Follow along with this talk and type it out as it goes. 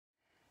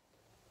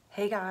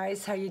Hey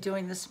guys, how you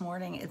doing this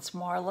morning? It's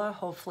Marla.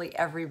 Hopefully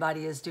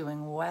everybody is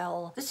doing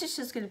well. This is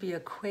just going to be a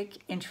quick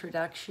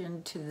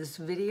introduction to this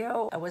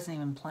video. I wasn't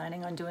even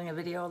planning on doing a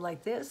video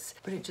like this,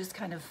 but it just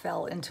kind of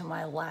fell into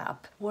my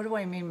lap. What do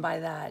I mean by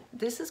that?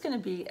 This is going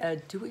to be a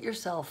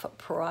do-it-yourself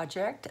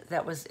project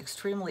that was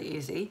extremely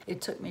easy. It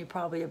took me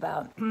probably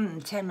about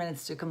 10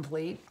 minutes to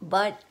complete,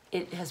 but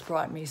it has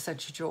brought me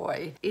such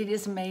joy. It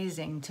is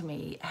amazing to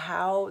me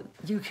how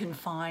you can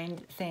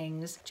find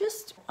things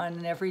just on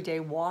an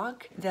everyday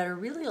walk that are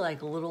really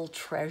like little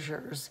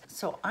treasures.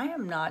 So I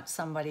am not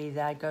somebody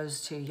that goes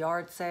to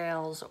yard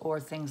sales or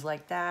things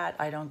like that.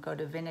 I don't go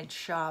to vintage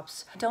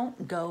shops. I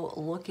don't go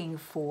looking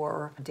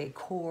for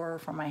decor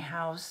for my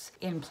house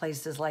in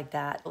places like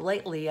that.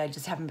 Lately, I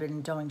just haven't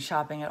been doing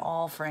shopping at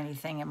all for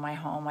anything in my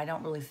home. I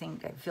don't really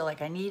feel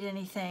like I need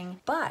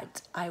anything,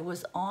 but I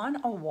was on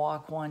a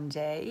walk one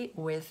day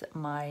with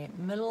my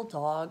middle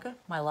dog,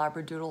 my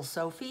Labradoodle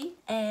Sophie.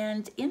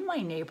 And in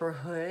my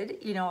neighborhood,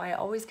 you know, I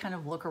always kind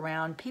of look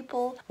around.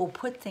 People will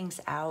put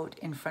things out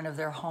in front of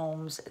their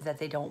homes that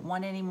they don't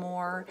want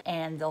anymore.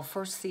 And they'll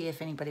first see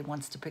if anybody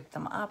wants to pick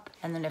them up.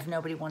 And then if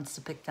nobody wants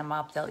to pick them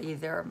up, they'll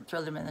either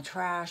throw them in the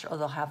trash or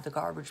they'll have the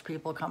garbage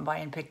people come by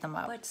and pick them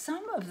up. But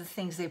some of the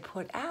things they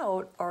put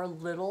out are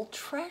little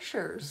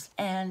treasures.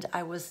 And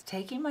I was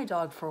taking my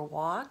dog for a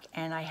walk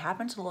and I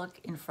happened to look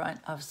in front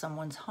of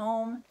someone's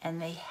home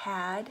and they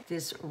had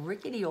this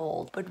rickety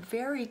old but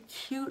very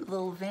cute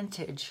little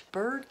vintage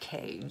bird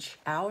cage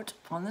out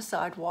on the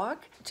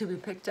sidewalk to be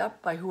picked up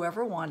by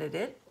whoever wanted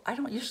it. I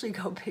don't usually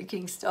go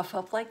picking stuff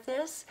up like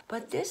this,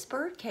 but this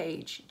bird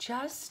cage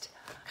just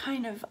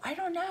kind of, I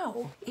don't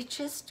know, it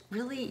just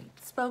really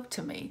spoke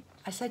to me.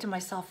 I said to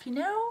myself, you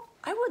know,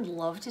 I would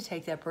love to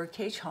take that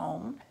birdcage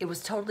home. It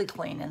was totally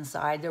clean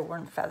inside. There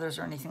weren't feathers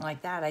or anything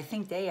like that. I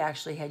think they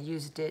actually had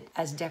used it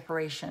as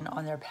decoration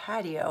on their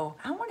patio.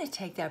 I want to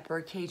take that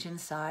birdcage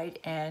inside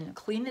and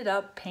clean it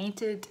up,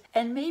 paint it,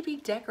 and maybe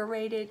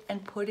decorate it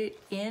and put it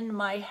in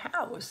my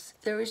house.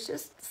 There was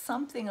just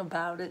something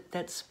about it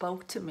that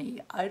spoke to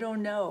me. I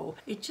don't know.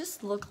 It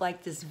just looked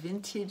like this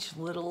vintage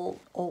little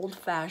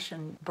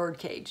old-fashioned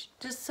birdcage.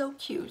 Just so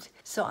cute.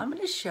 So I'm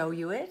going to show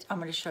you it. I'm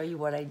going to show you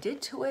what I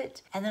did to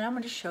it, and then I'm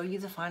going to show you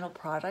the final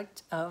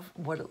product of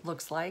what it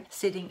looks like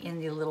sitting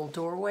in the little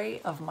doorway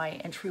of my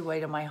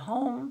entryway to my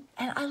home.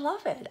 And I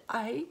love it.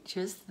 I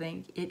just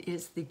think it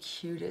is the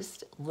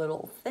cutest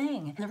little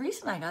thing. And the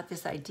reason I got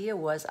this idea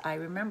was I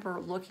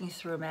remember looking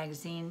through a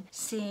magazine,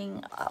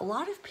 seeing a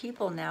lot of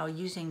people now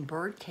using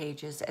bird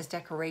cages as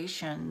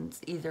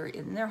decorations, either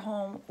in their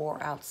home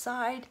or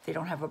outside. They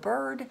don't have a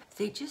bird.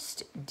 They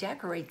just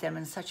decorate them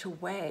in such a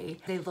way.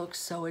 They look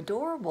so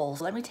adorable.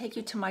 So let me take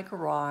you to my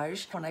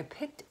garage. When I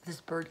picked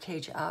this bird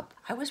cage up,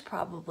 I was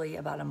probably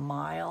about a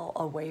mile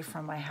away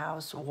from my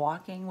house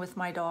walking with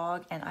my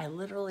dog, and I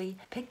literally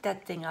picked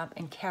that thing up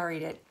and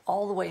carried it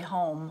all the way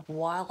home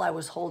while I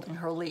was holding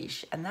her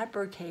leash. And that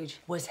bird cage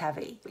was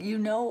heavy. You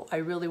know, I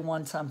really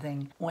want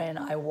something when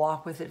I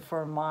walk with it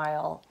for a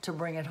mile to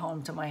bring it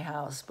home to my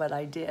house, but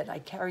I did. I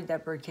carried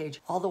that bird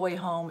cage all the way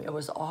home. It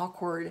was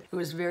awkward. It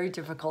was very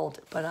difficult,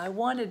 but I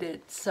wanted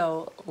it.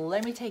 So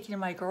let me take you to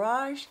my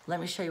garage. Let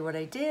me show you what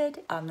I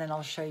did, and then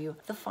I'll show you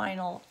the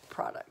final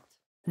product.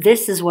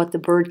 This is what the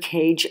bird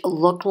cage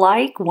looked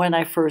like when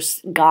I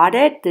first got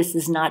it. This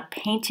is not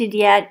painted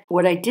yet.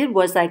 What I did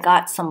was I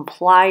got some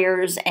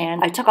pliers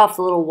and I took off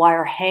the little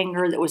wire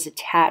hanger that was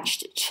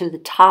attached to the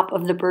top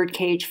of the bird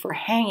cage for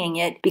hanging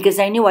it because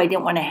I knew I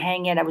didn't want to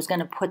hang it. I was going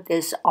to put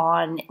this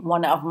on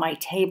one of my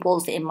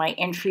tables in my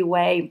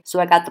entryway. So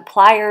I got the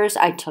pliers.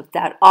 I took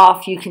that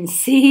off. You can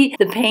see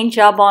the paint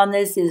job on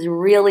this is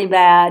really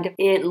bad.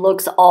 It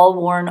looks all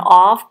worn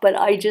off, but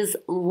I just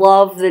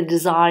love the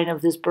design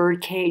of this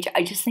bird cage.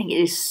 I just think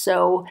it is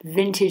so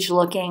vintage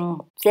looking.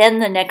 Then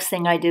the next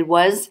thing I did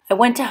was I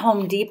went to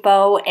Home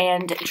Depot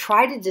and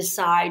tried to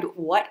decide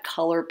what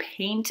color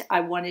paint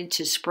I wanted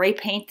to spray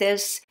paint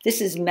this.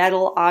 This is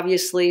metal,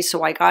 obviously,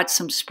 so I got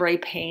some spray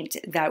paint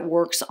that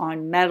works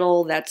on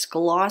metal that's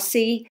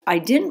glossy. I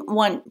didn't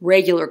want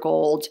regular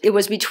gold. It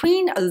was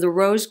between the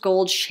rose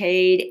gold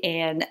shade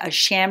and a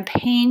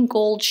champagne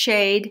gold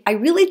shade. I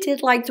really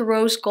did like the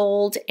rose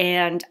gold,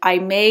 and I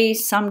may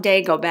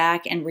someday go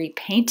back and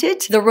repaint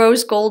it the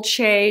rose gold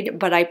shade,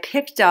 but I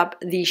picked up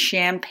the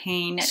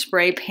champagne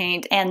spray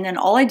paint, and then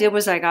all I did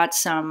was I got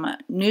some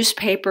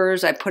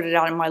newspapers, I put it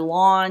out on my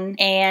lawn,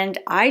 and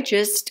I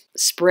just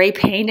spray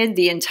painted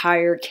the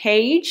entire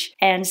cage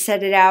and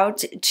set it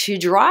out to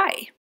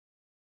dry.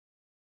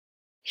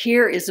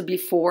 Here is a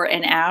before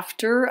and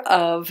after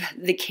of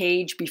the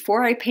cage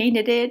before I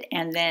painted it,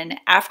 and then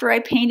after I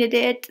painted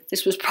it.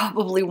 This was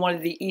probably one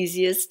of the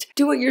easiest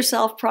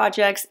do-it-yourself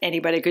projects.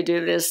 Anybody could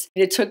do this.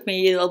 It took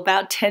me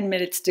about 10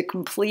 minutes to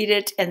complete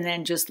it and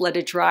then just let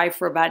it dry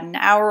for about an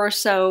hour or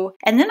so.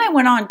 And then I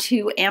went on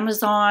to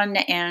Amazon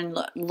and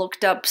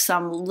looked up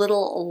some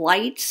little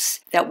lights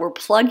that were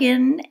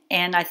plug-in,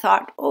 and I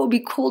thought, oh, it'd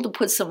be cool to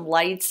put some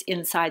lights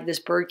inside this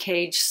bird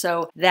cage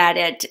so that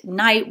at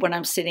night when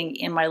I'm sitting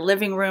in my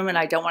living living room and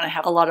I don't want to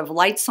have a lot of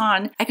lights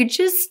on, I could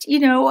just, you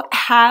know,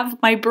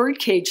 have my bird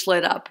cage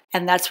lit up.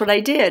 And that's what I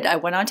did. I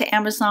went onto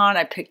Amazon,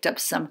 I picked up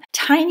some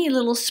tiny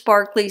little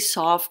sparkly,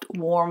 soft,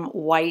 warm,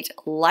 white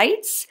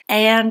lights.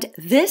 And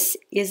this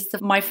is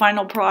my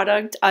final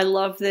product. I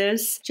love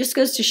this. Just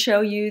goes to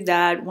show you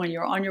that when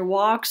you're on your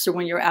walks or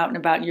when you're out and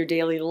about in your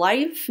daily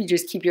life, you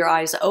just keep your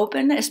eyes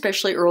open,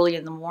 especially early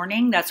in the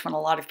morning. That's when a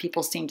lot of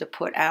people seem to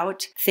put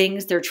out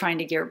things they're trying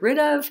to get rid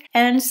of.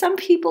 And some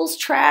people's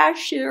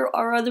trash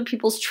are other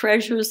people's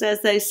treasures,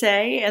 as they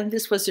say. And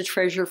this was a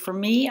treasure for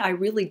me. I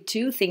really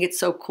do think it's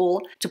so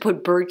cool to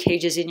put bird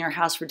cages in your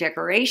house for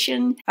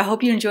decoration. I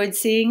hope you enjoyed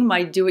seeing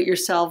my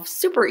do-it-yourself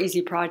super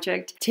easy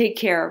project. Take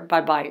care.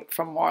 Bye-bye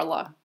from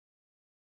Marla.